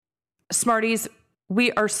Smarties,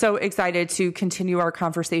 we are so excited to continue our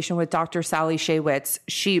conversation with Dr. Sally Shaywitz.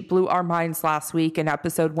 She blew our minds last week in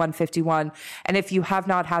episode 151. And if you have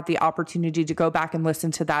not had the opportunity to go back and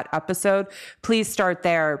listen to that episode, please start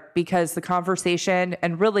there, because the conversation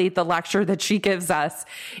and really the lecture that she gives us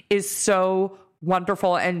is so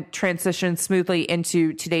wonderful and transitions smoothly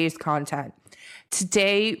into today's content.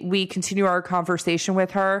 Today, we continue our conversation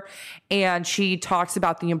with her, and she talks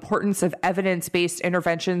about the importance of evidence-based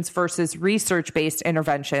interventions versus research-based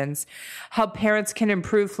interventions, how parents can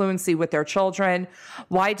improve fluency with their children,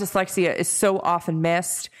 why dyslexia is so often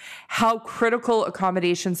missed, how critical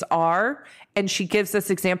accommodations are, and she gives us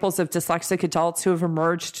examples of dyslexic adults who have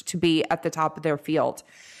emerged to be at the top of their field.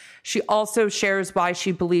 She also shares why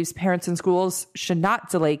she believes parents and schools should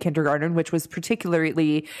not delay kindergarten, which was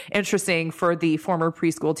particularly interesting for the former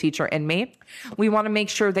preschool teacher in me. We want to make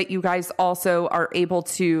sure that you guys also are able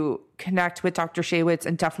to connect with Dr. Shaywitz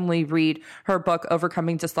and definitely read her book,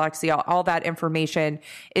 Overcoming Dyslexia. All that information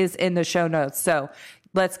is in the show notes. So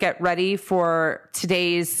let's get ready for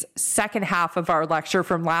today's second half of our lecture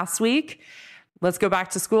from last week. Let's go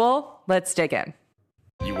back to school. Let's dig in.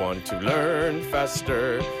 You want to learn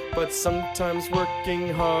faster, but sometimes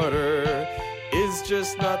working harder is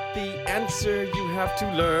just not the answer. You have to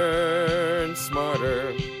learn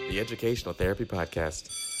smarter. The Educational Therapy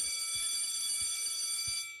Podcast.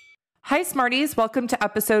 Hi, Smarties. Welcome to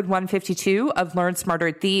episode 152 of Learn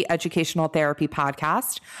Smarter, the Educational Therapy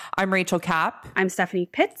Podcast. I'm Rachel Kapp. I'm Stephanie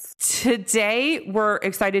Pitts. Today, we're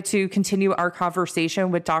excited to continue our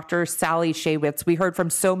conversation with Dr. Sally Shaywitz. We heard from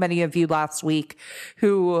so many of you last week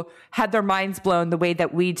who had their minds blown the way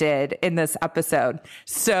that we did in this episode.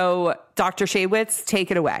 So, Dr. Shaywitz,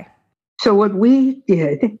 take it away. So what we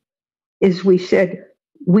did is we said,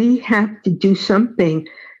 we have to do something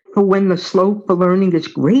for when the slope for learning is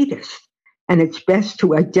greatest. And it's best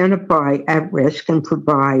to identify at risk and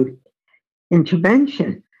provide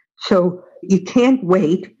intervention. So you can't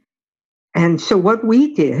wait. And so what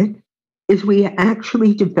we did is we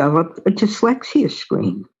actually developed a dyslexia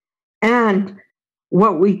screen. And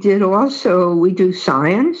what we did also, we do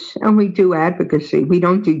science and we do advocacy. We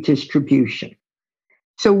don't do distribution.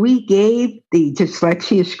 So we gave the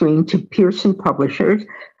dyslexia screen to Pearson Publishers.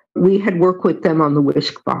 We had worked with them on the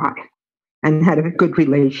Whisk-5 and had a good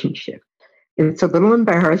relationship. It's a little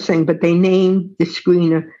embarrassing, but they named the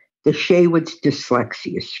screen the Shaywitz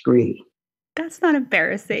Dyslexia Screen. That's not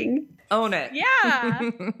embarrassing. Own it.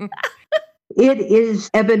 Yeah. It is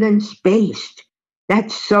evidence-based.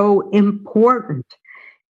 That's so important.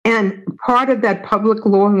 And part of that Public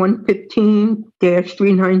Law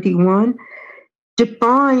 115-391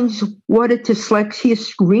 defines what a dyslexia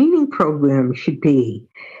screening program should be.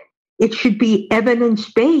 It should be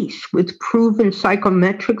evidence-based with proven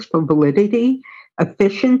psychometrics for validity,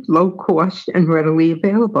 efficient, low cost, and readily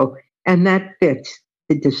available. And that fits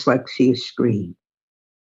the dyslexia screen.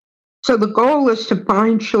 So the goal is to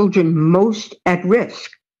find children most at risk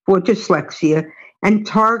for dyslexia and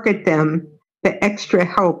target them for extra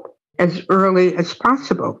help as early as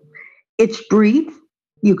possible. It's brief.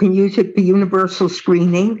 You can use it for universal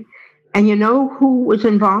screening. And you know who was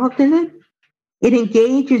involved in it? It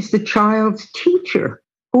engages the child's teacher,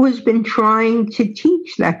 who has been trying to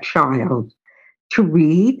teach that child to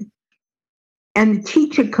read. And the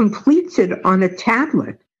teacher completes it on a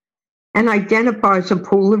tablet and identifies a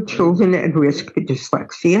pool of children at risk for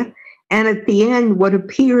dyslexia. And at the end, what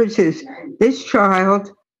appears is this child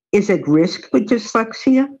is at risk for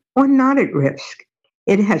dyslexia or not at risk.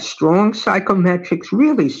 It has strong psychometrics,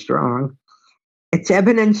 really strong. It's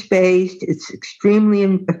evidence-based, it's extremely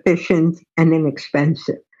efficient and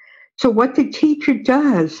inexpensive. So what the teacher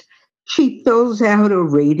does, she fills out a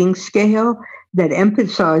rating scale that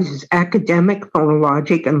emphasizes academic,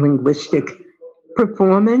 phonologic, and linguistic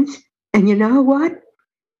performance. And you know what?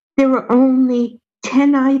 There are only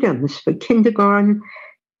 10 items for kindergarten,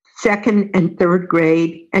 second and third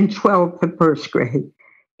grade, and 12 for first grade.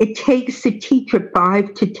 It takes the teacher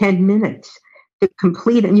 5 to 10 minutes to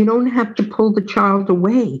complete, and you don't have to pull the child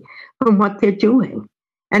away from what they're doing.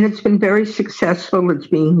 And it's been very successful. It's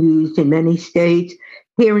being used in many states,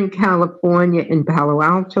 here in California, in Palo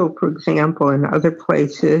Alto, for example, and other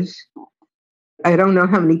places. I don't know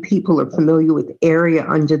how many people are familiar with area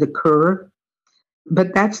under the curve,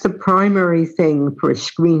 but that's the primary thing for a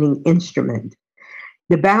screening instrument.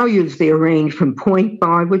 The values there range from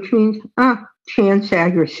 0.5, which means chance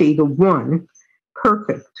accuracy, to 1,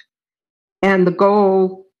 perfect. And the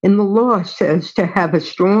goal in the law says to have a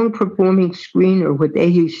strong performing screener with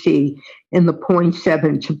AUC in the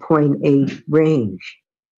 0.7 to 0.8 range.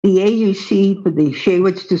 The AUC for the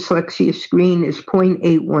Shaywitz dyslexia screen is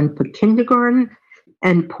 0.81 for kindergarten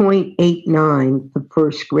and 0.89 for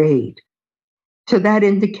first grade. So that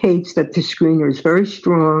indicates that the screener is very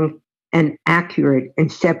strong and accurate in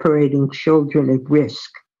separating children at risk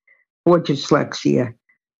for dyslexia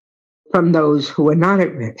from those who are not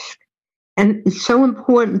at risk. And it's so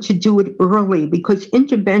important to do it early because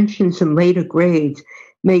interventions in later grades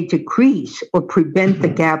may decrease or prevent the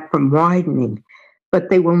gap from widening, but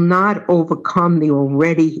they will not overcome the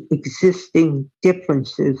already existing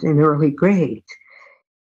differences in early grades.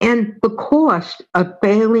 And the cost of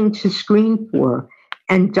failing to screen for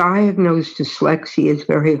and diagnose dyslexia is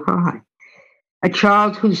very high. A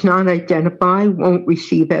child who's not identified won't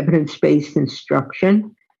receive evidence-based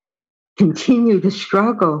instruction, continue to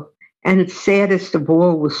struggle, and it's saddest of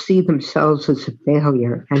all, will see themselves as a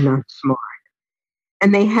failure and not smart.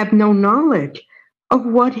 And they have no knowledge of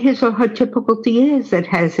what his or her difficulty is that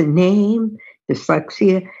has a name,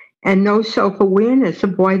 dyslexia, and no self-awareness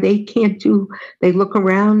of why they can't do. They look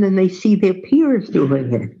around and they see their peers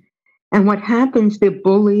doing it. And what happens, they're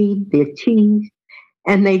bullied, they're teased,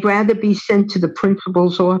 and they'd rather be sent to the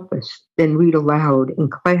principal's office than read aloud in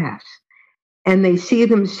class. And they see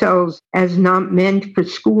themselves as not meant for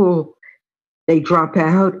school. They drop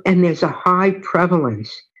out, and there's a high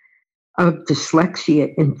prevalence of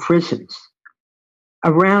dyslexia in prisons,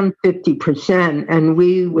 around 50%. And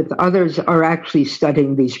we, with others, are actually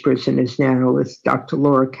studying these prisoners now with Dr.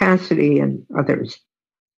 Laura Cassidy and others.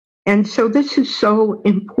 And so this is so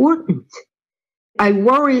important. I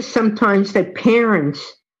worry sometimes that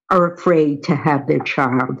parents are afraid to have their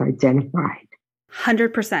child identified.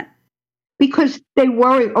 100%. Because they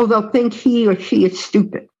worry, oh, they'll think he or she is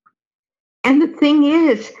stupid. And the thing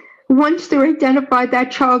is, once they're identified,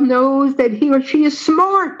 that child knows that he or she is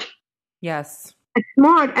smart. Yes.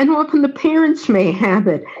 Smart. And often the parents may have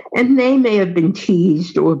it, and they may have been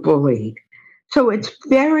teased or bullied. So it's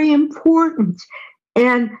very important.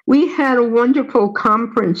 And we had a wonderful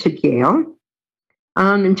conference at Yale.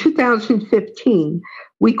 In 2015,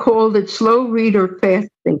 we called it Slow Reader, Fast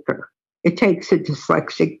Thinker. It takes a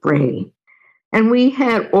dyslexic brain. And we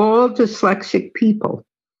had all dyslexic people.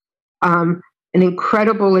 An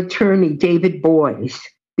incredible attorney, David Boies,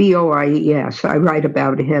 Boies. I write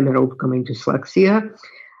about him in Overcoming Dyslexia.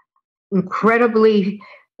 Incredibly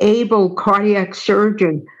able cardiac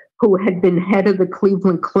surgeon who had been head of the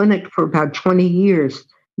Cleveland Clinic for about 20 years,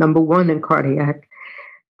 #1 in cardiac,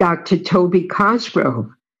 Dr. Toby Cosgrove,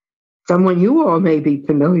 someone you all may be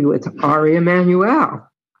familiar with, Ari Emanuel,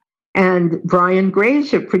 and Brian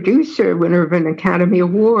Grazer, producer, winner of an Academy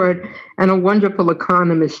Award, and a wonderful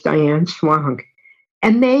economist, Diane Swank.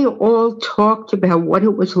 And they all talked about what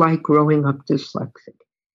it was like growing up dyslexic.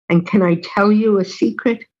 And can I tell you a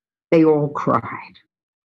secret? They all cried.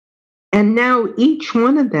 And now each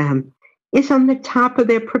one of them is on the top of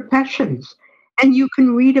their professions. And you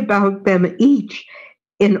can read about them each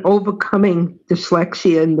in Overcoming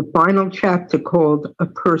Dyslexia in the final chapter called A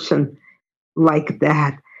Person Like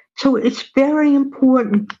That. So it's very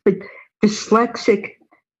important for dyslexic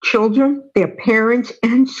children, their parents,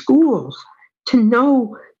 and schools to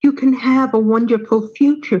know you can have a wonderful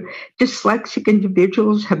future. Dyslexic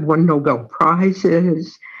individuals have won Nobel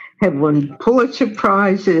Prizes, have won Pulitzer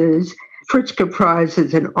Prizes, Pritzker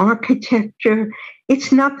Prizes in architecture.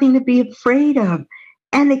 It's nothing to be afraid of.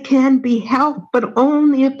 And it can be helped, but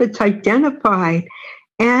only if it's identified.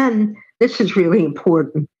 And this is really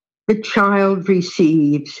important. The child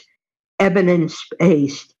receives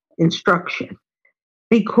evidence-based instruction.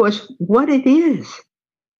 Because what it is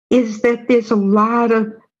that there's a lot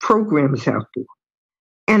of programs out there.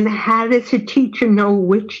 And how does a teacher know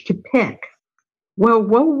which to pick? Well,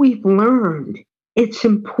 what we've learned, it's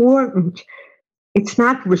important. It's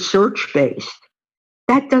not research-based.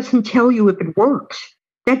 That doesn't tell you if it works.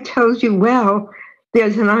 That tells you, well,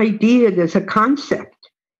 there's an idea, there's a concept.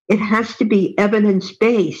 It has to be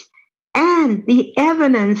evidence-based. And the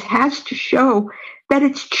evidence has to show that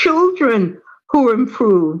it's children who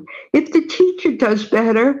improve. If the teacher does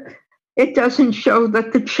better, it doesn't show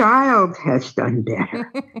that the child has done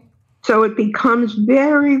better. So it becomes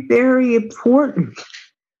very, very important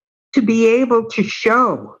to be able to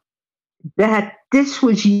show that this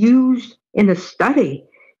was used in a study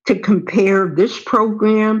to compare this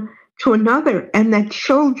program to another and that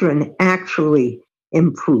children actually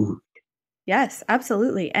improved. Yes,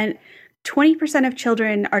 absolutely. And 20% of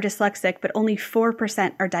children are dyslexic, but only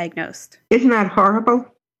 4% are diagnosed. Isn't that horrible?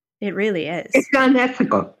 It really is. It's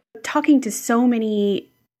unethical. Talking to so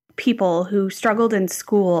many people who struggled in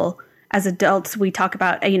school as adults, we talk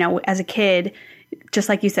about, as a kid, just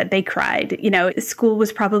like you said, they cried. School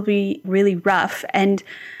was probably really rough. And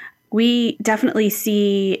we definitely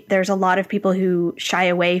see there's a lot of people who shy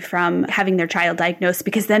away from having their child diagnosed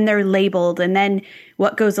because then they're labeled and then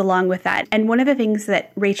what goes along with that. And one of the things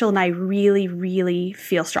that Rachel and I really, really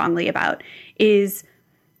feel strongly about is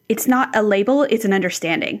it's not a label, it's an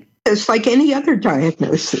understanding. It's like any other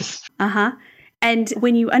diagnosis. And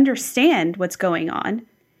when you understand what's going on,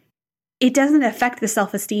 it doesn't affect the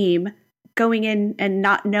self-esteem. Going in and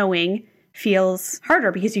not knowing feels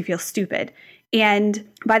harder because you feel stupid. And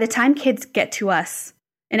by the time kids get to us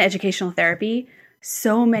in educational therapy,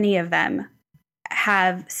 so many of them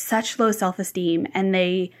have such low self-esteem and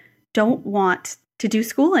they don't want to do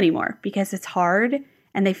school anymore because it's hard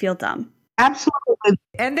and they feel dumb. Absolutely.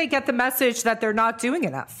 And they get the message that they're not doing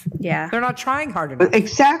enough. Yeah. They're not trying hard enough.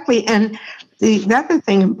 Exactly. And the other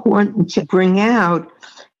thing important to bring out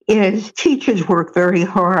is teachers work very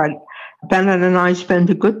hard. Bennett and I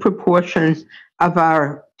spend a good proportion of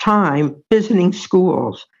our time visiting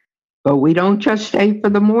schools, but we don't just stay for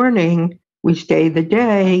the morning. We stay the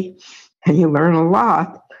day, and you learn a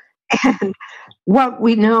lot. And what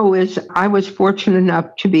we know is I was fortunate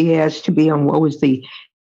enough to be asked to be on what was the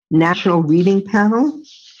National Reading Panel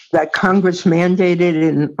that Congress mandated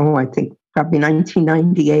in, I think probably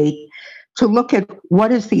 1998, to look at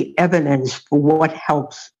what is the evidence for what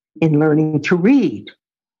helps in learning to read.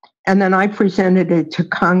 And then I presented it to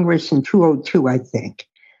Congress in 2002, I think.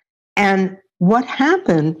 And what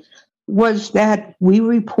happened was that we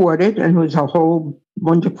reported, and it was a whole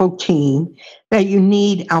wonderful team, that you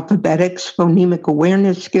need alphabetics, phonemic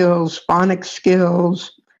awareness skills, phonics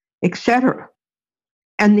skills, etc.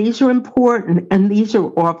 And these are important, and these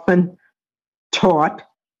are often taught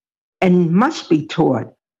and must be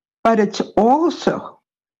taught. But it's also,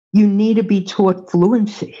 you need to be taught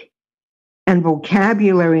fluency and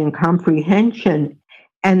vocabulary and comprehension,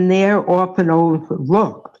 and they're often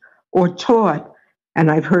overlooked or taught. And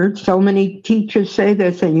I've heard so many teachers say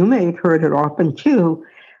this, and you may have heard it often too,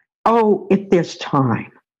 if there's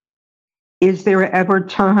time. Is there ever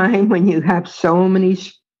time when you have so many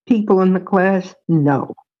people in the class?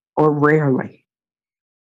 No, or rarely.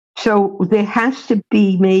 So there has to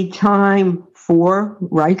be made time for,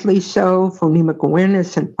 rightly so, phonemic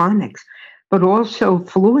awareness and phonics, but also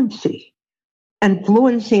fluency. And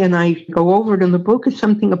fluency, and I go over it in the book, is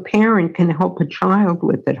something a parent can help a child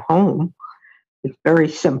with at home. It's very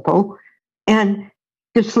simple. And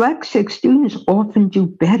dyslexic students often do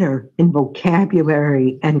better in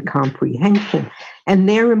vocabulary and comprehension. And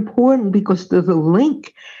they're important because there's a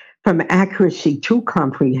link from accuracy to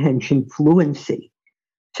comprehension, fluency.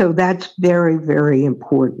 So that's very, very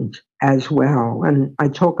important as well. And I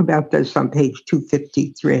talk about this on page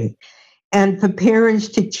 253. And for parents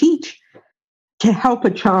to teach, to help a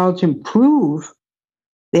child improve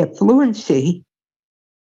their fluency,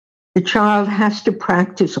 the child has to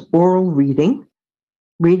practice oral reading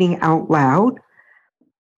out loud,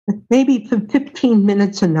 maybe for 15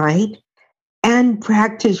 minutes a night, and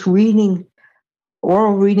practice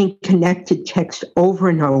oral reading connected text over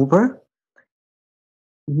and over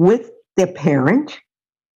with their parent.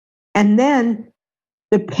 And then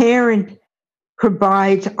the parent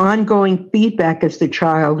provides ongoing feedback as the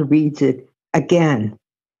child reads it again.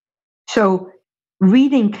 So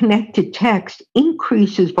reading connected text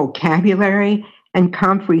increases vocabulary and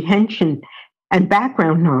comprehension and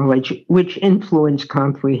background knowledge, which influence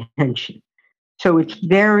comprehension. So it's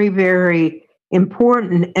very, very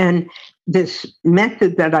important. And this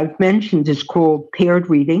method that I've mentioned is called paired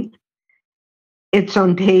reading. It's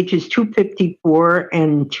on pages 254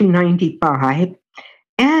 and 295.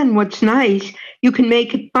 And what's nice, you can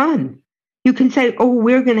make it fun. You can say,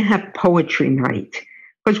 we're going to have poetry night.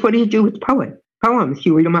 Because what do you do with poems?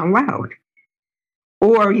 You read them out loud.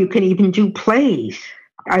 Or you can even do plays.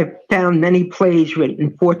 I've found many plays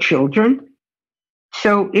written for children.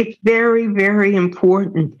 So it's very, very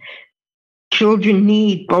important. Children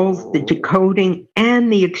need both the decoding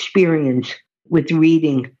and the experience with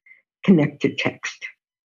reading connected text.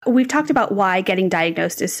 We've talked about why getting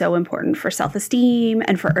diagnosed is so important for self-esteem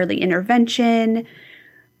and for early intervention.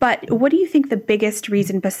 But what do you think the biggest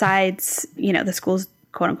reason, besides, the schools,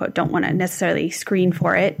 quote unquote, don't want to necessarily screen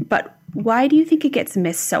for it, but why do you think it gets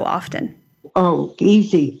missed so often? Oh,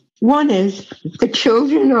 easy. One is the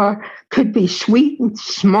children could be sweet and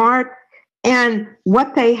smart, and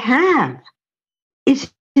what they have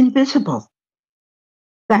is invisible.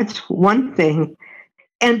 That's one thing.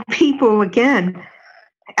 And people, again,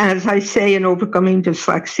 as I say in Overcoming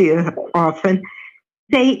Dyslexia often,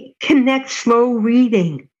 they connect slow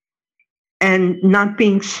reading and not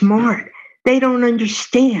being smart. They don't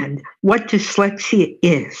understand what dyslexia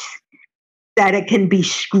is, that it can be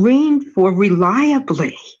screened for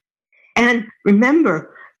reliably. And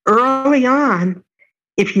remember, early on,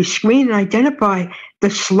 if you screen and identify, the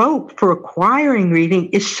slope for acquiring reading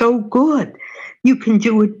is so good. You can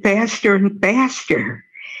do it faster and faster.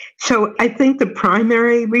 So I think the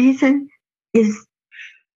primary reason is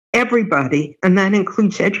everybody, and that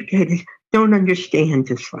includes educators, don't understand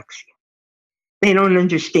dyslexia. They don't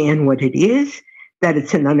understand what it is, that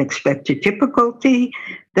it's an unexpected difficulty,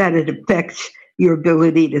 that it affects your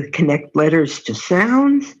ability to connect letters to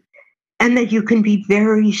sounds, and that you can be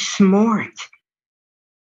very smart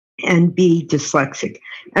and be dyslexic.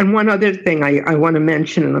 And one other thing I want to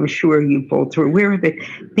mention, and I'm sure you both are aware of it,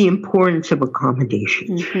 the importance of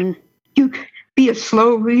accommodations. Mm-hmm. You be a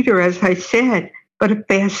slow reader, as I said, but a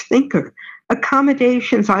fast thinker.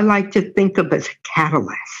 Accommodations I like to think of as a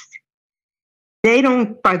catalyst. They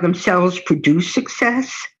don't by themselves produce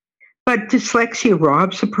success, but dyslexia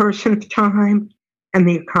robs a person of time and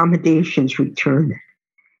the accommodations return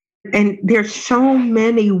it. And there's so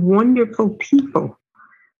many wonderful people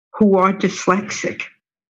who are dyslexic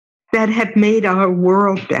that have made our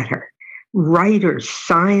world better. Writers,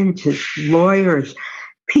 scientists, lawyers,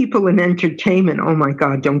 people in entertainment. Oh my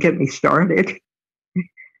God, don't get me started.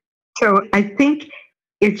 So I think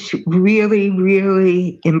it's really,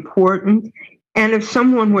 really important. And if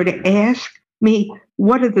someone were to ask me,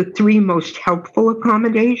 what are the 3 most helpful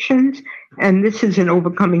accommodations? And this is in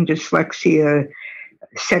Overcoming Dyslexia,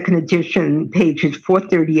 2nd edition, pages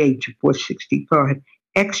 438 to 465.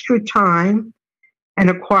 Extra time and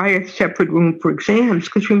a quiet separate room for exams.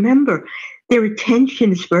 Because remember, their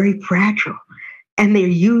attention is very fragile and they're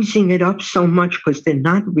using it up so much because they're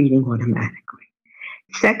not reading automatically.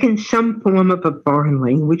 Second, some form of a foreign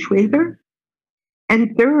language waiver.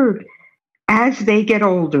 And third, as they get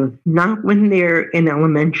older, not when they're in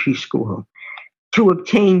elementary school, to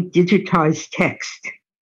obtain digitized text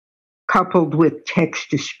coupled with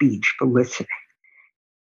text-to-speech for listening.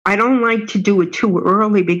 I don't like to do it too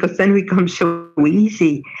early because then it becomes so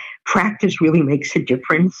easy. Practice really makes a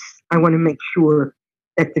difference. I want to make sure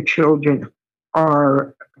that the children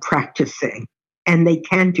are practicing and they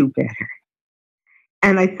can do better.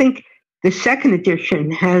 And I think the 2nd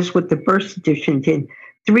edition has what the 1st edition did,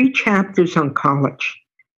 3 chapters on college,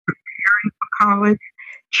 preparing for college,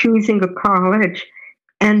 choosing a college,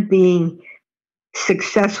 and being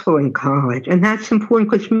successful in college. And that's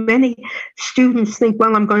important because many students think,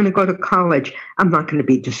 well, I'm going to go to college. I'm not going to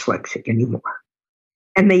be dyslexic anymore.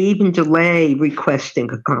 And they even delay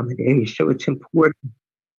requesting accommodation. So it's important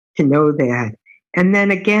to know that. And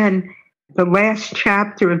then again, the last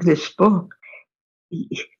chapter of this book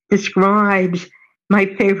describes my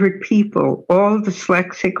favorite people, all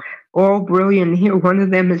dyslexic, all brilliant. Here, one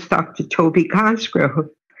of them is Dr. Toby Cosgrove.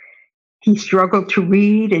 He struggled to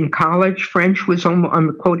read in college. French was,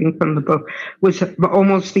 I'm quoting from the book, was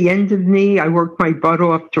almost the end of me. I worked my butt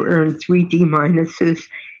off to earn 3 D minuses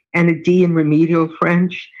and a D in remedial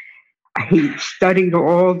French. He studied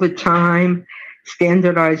all the time.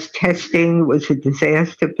 Standardized testing was a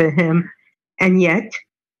disaster for him. And yet,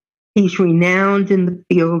 he's renowned in the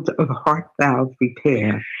field of heart valve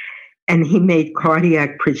repair. And he made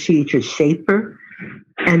cardiac procedures safer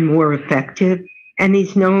and more effective. And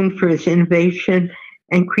he's known for his innovation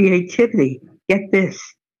and creativity. Get this,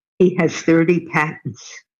 he has 30 patents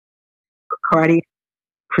for cardiac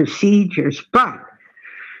procedures, but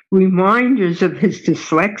reminders of his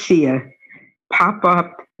dyslexia pop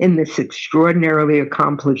up in this extraordinarily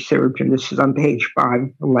accomplished surgeon. This is on page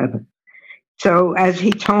 511. So as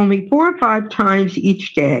he told me 4 or 5 times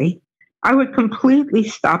each day, I would completely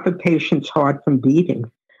stop a patient's heart from beating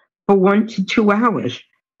for 1 to 2 hours,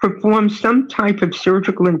 perform some type of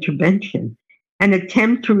surgical intervention, and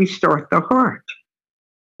attempt to restart the heart.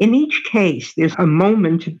 In each case, there's a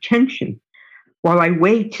moment of tension while I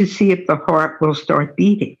wait to see if the heart will start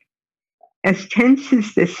beating. As tense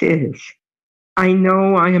as this is, I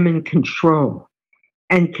know I am in control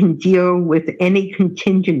and can deal with any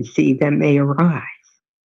contingency that may arise.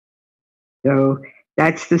 So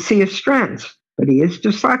that's the sea of strengths, but he is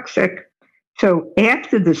dyslexic. So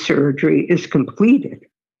after the surgery is completed,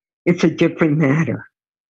 it's a different matter.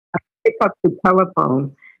 I pick up the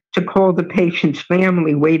telephone to call the patient's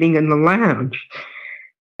family waiting in the lounge,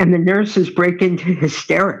 and the nurses break into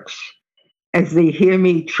hysterics as they hear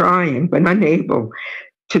me trying but unable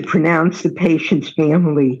to pronounce the patient's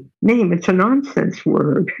family name. It's a nonsense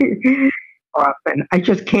word. Often, I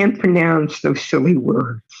just can't pronounce those silly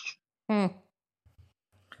words.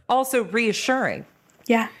 Also reassuring.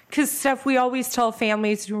 Yeah. Because, Steph, we always tell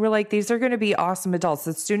families, we're like, these are going to be awesome adults.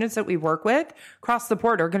 The students that we work with across the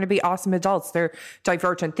board are going to be awesome adults. They're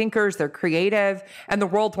divergent thinkers, they're creative, and the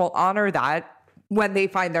world will honor that when they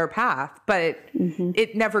find their path. But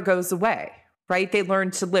it never goes away, right? They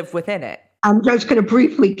learn to live within it. I'm just going to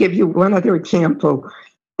briefly give you one other example.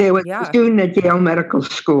 There was a student at Yale Medical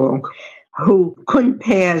School who couldn't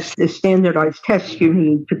pass the standardized test you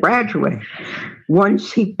need to graduate.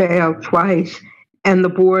 Once he failed, twice, and the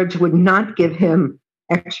boards would not give him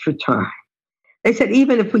extra time. They said,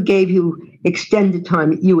 even if we gave you extended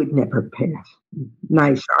time, you would never pass.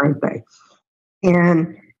 Nice, aren't they?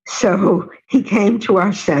 And so he came to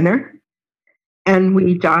our center, and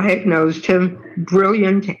we diagnosed him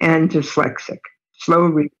brilliant and dyslexic, slow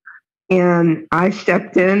reader. And I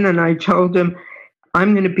stepped in and I told him,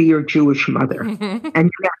 I'm going to be your Jewish mother. And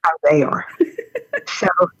you know how they are. So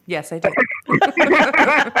yes, I do.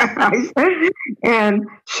 And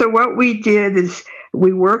so what we did is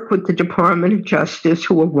we worked with the Department of Justice,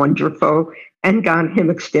 who were wonderful, and got him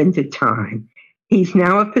extended time. He's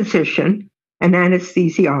now a physician, an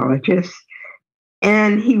anesthesiologist,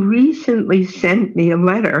 and he recently sent me a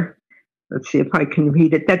letter. Let's see if I can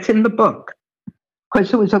read it. That's in the book,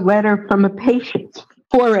 because it was a letter from a patient,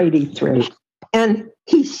 483. And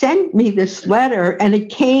he sent me this letter, and it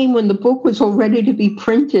came when the book was all ready to be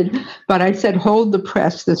printed. But I said, hold the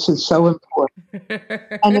press. This is so important.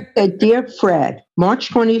 And it said, Dear Fred, March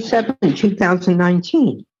 27,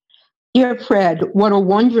 2019. Dear Fred, what a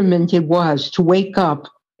wonderment it was to wake up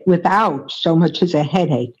without so much as a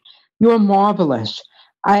headache. You're marvelous.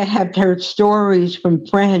 I have heard stories from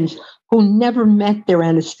friends who never met their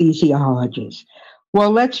anesthesiologist.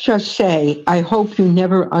 Well, let's just say, I hope you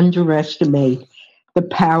never underestimate the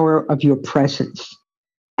power of your presence.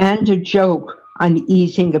 And a joke on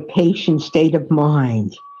easing a patient's state of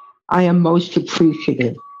mind. I am most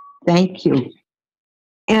appreciative. Thank you.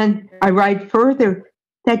 And I write further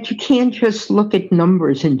that you can't just look at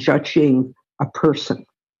numbers in judging a person.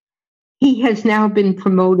 He has now been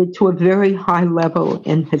promoted to a very high level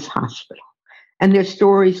in his hospital. And there's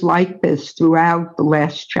stories like this throughout the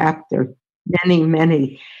last chapter.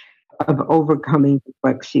 Many of Overcoming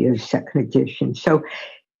Dyslexia, second edition. So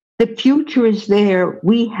the future is there.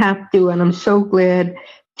 We have to, and I'm so glad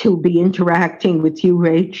to be interacting with you,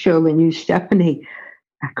 Rachel, and you, Stephanie,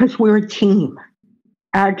 because we're a team.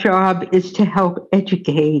 Our job is to help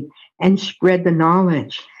educate and spread the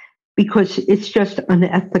knowledge, because it's just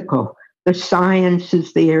unethical. The science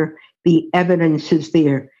is there, the evidence is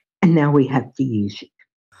there, and now we have to use it.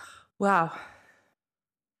 Wow.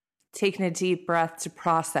 Taking a deep breath to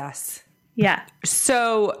process. Yeah.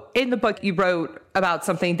 So in the book, you wrote about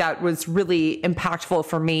something that was really impactful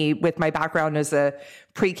for me with my background as a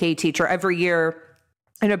pre-K teacher. Every year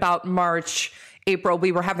in about March, April,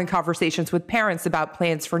 we were having conversations with parents about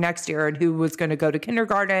plans for next year and who was going to go to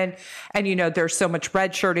kindergarten. And, you know, there's so much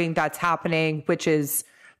redshirting that's happening, which is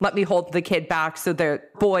let me hold the kid back so the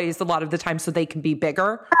boys a lot of the time so they can be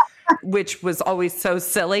bigger, which was always so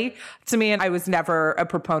silly to me. And I was never a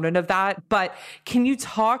proponent of that. But can you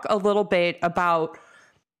talk a little bit about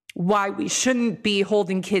why we shouldn't be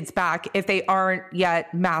holding kids back if they aren't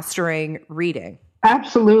yet mastering reading?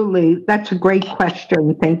 Absolutely. That's a great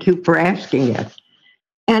question. Thank you for asking it.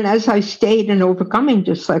 And as I state in Overcoming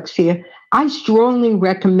Dyslexia, I strongly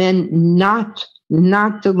recommend not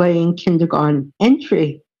delaying kindergarten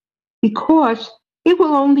entry, because it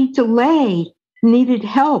will only delay needed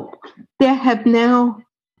help. There have now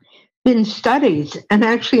been studies, and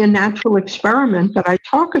actually a natural experiment that I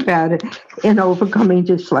talk about it in Overcoming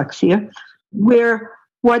Dyslexia, where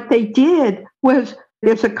what they did was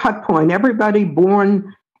there's a cut point. Everybody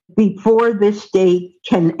born before this date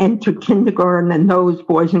can enter kindergarten, and those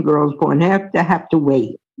boys and girls born after have to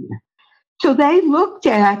wait. So they looked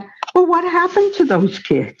at, well, what happened to those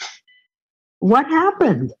kids? What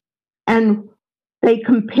happened? And they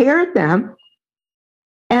compared them.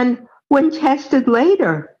 And when tested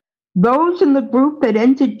later, those in the group that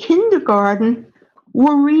entered kindergarten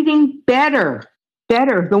were reading better.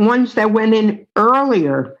 The ones that went in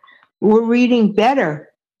earlier were reading better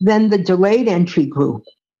than the delayed entry group.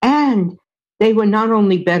 And they were not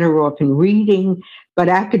only better off in reading, but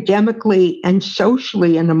academically and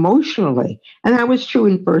socially and emotionally. And that was true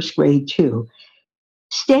in first grade too.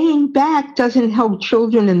 Staying back doesn't help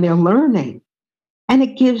children in their learning, and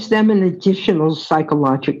it gives them an additional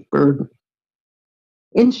psychological burden.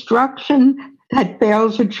 Instruction that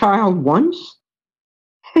fails a child once,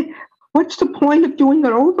 what's the point of doing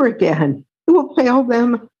it over again? It will fail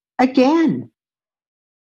them again.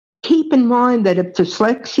 Keep in mind that if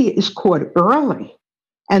dyslexia is caught early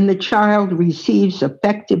and the child receives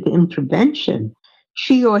effective intervention,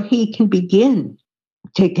 she or he can begin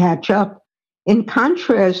to catch up. In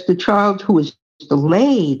contrast, the child who is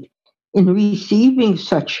delayed in receiving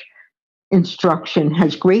such instruction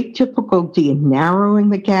has great difficulty in narrowing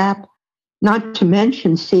the gap, not to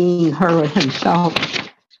mention seeing her or himself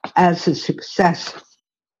as a success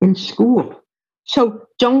in school. So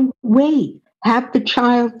don't wait. Have the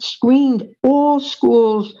child screened. All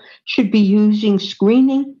schools should be using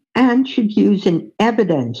screening and should use an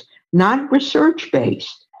evidence, not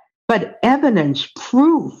research-based, but evidence,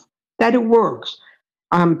 proof that it works.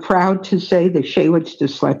 I'm proud to say the Shaywitz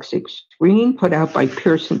Dyslexic Screen, put out by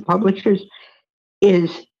Pearson Publishers,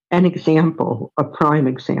 is an example, a prime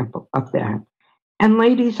example of that. And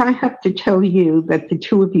ladies, I have to tell you that the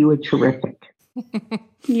two of you are terrific.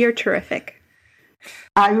 You're terrific.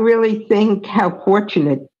 I really think how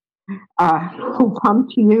fortunate who come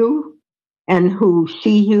to you and who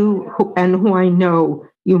see you and who I know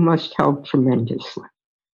you must help tremendously.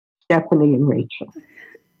 Stephanie and Rachel.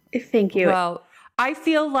 Thank you. Well, I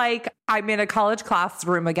feel like I'm in a college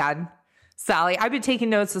classroom again, Sally. I've been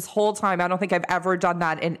taking notes this whole time. I don't think I've ever done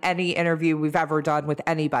that in any interview we've ever done with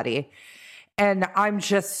anybody. And I'm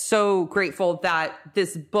just so grateful that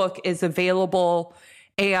this book is available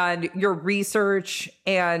and your research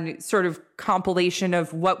and sort of compilation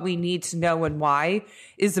of what we need to know and why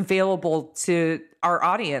is available to our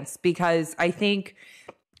audience, because I think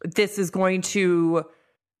this is going to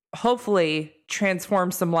hopefully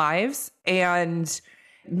transform some lives and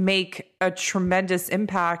make a tremendous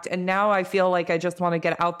impact. And now I feel like I just want to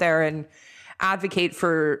get out there and advocate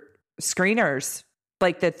for screeners,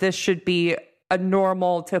 like that this should be a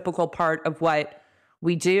normal, typical part of what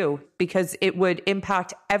we do, because it would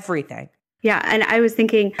impact everything. Yeah. And I was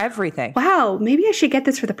thinking, everything. Wow, maybe I should get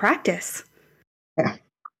this for the practice. Yeah.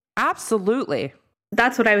 Absolutely.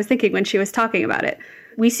 That's what I was thinking when she was talking about it.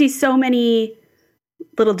 We see so many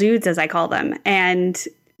little dudes, as I call them, and,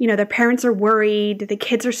 you know, their parents are worried, the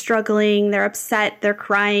kids are struggling, they're upset, they're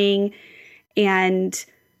crying, and,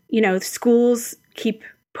 you know, schools keep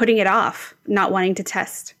putting it off, not wanting to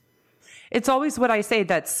test. It's always what I say,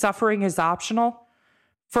 that suffering is optional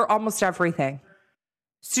for almost everything.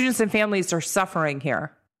 Students and families are suffering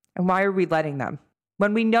here. And why are we letting them?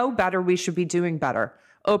 When we know better, we should be doing better.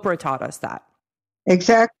 Oprah taught us that.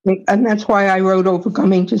 Exactly. And that's why I wrote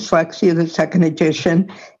Overcoming Dyslexia, the second edition.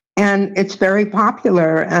 And it's very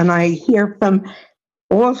popular. And I hear from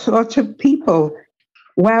all sorts of people,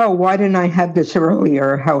 wow, why didn't I have this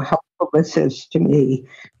earlier? How helpful this is to me.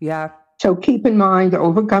 Yeah. So keep in mind,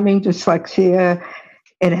 Overcoming Dyslexia,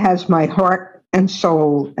 it has my heart and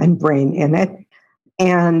soul and brain in it.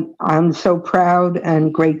 And I'm so proud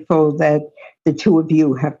and grateful that the two of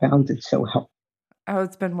you have found it so helpful. Oh,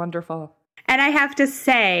 it's been wonderful. And I have to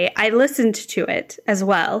say, I listened to it as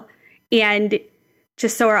well. And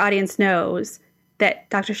just so our audience knows that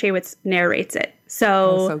Dr. Shaywitz narrates it.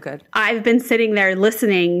 So good. I've been sitting there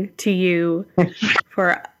listening to you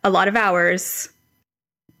for a lot of hours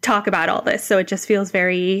talk about all this. So it just feels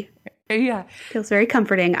very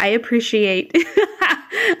comforting. I appreciate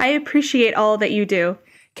all that you do.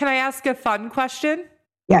 Can I ask a fun question?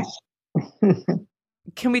 Yes.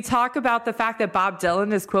 Can we talk about the fact that Bob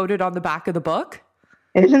Dylan is quoted on the back of the book?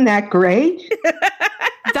 Isn't that great?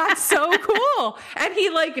 That's so cool. And he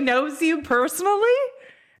knows you personally?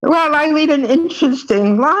 Well, I lead an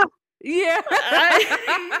interesting life. Yeah.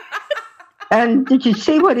 And did you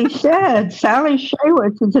see what he said? Sally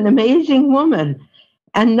Shaywitz is an amazing woman.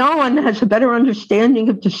 And no one has a better understanding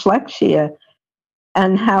of dyslexia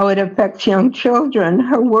and how it affects young children.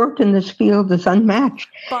 Her work in this field is unmatched.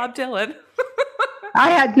 Bob Dylan. I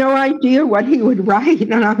had no idea what he would write,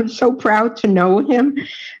 and I'm so proud to know him.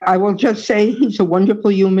 I will just say he's a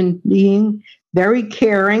wonderful human being, very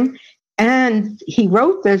caring, and he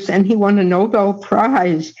wrote this, and he won a Nobel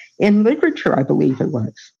Prize in literature, I believe it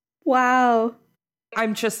was. Wow.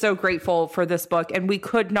 I'm just so grateful for this book, and we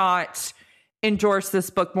could not endorse this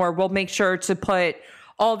book more. We'll make sure to put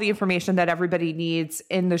all the information that everybody needs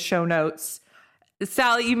in the show notes.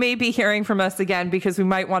 Sally, you may be hearing from us again because we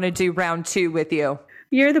might want to do round 2 with you.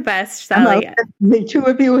 You're the best, Sally. The two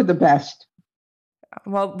of you are the best.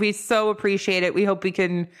 Well, we so appreciate it. We hope we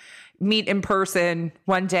can meet in person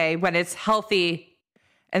one day when it's healthy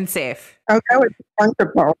and safe. Oh, that would be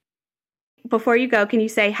wonderful. Before you go, can you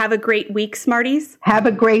say, have a great week, Smarties? Have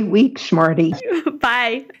a great week, Smarties.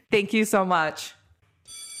 Bye. Thank you so much.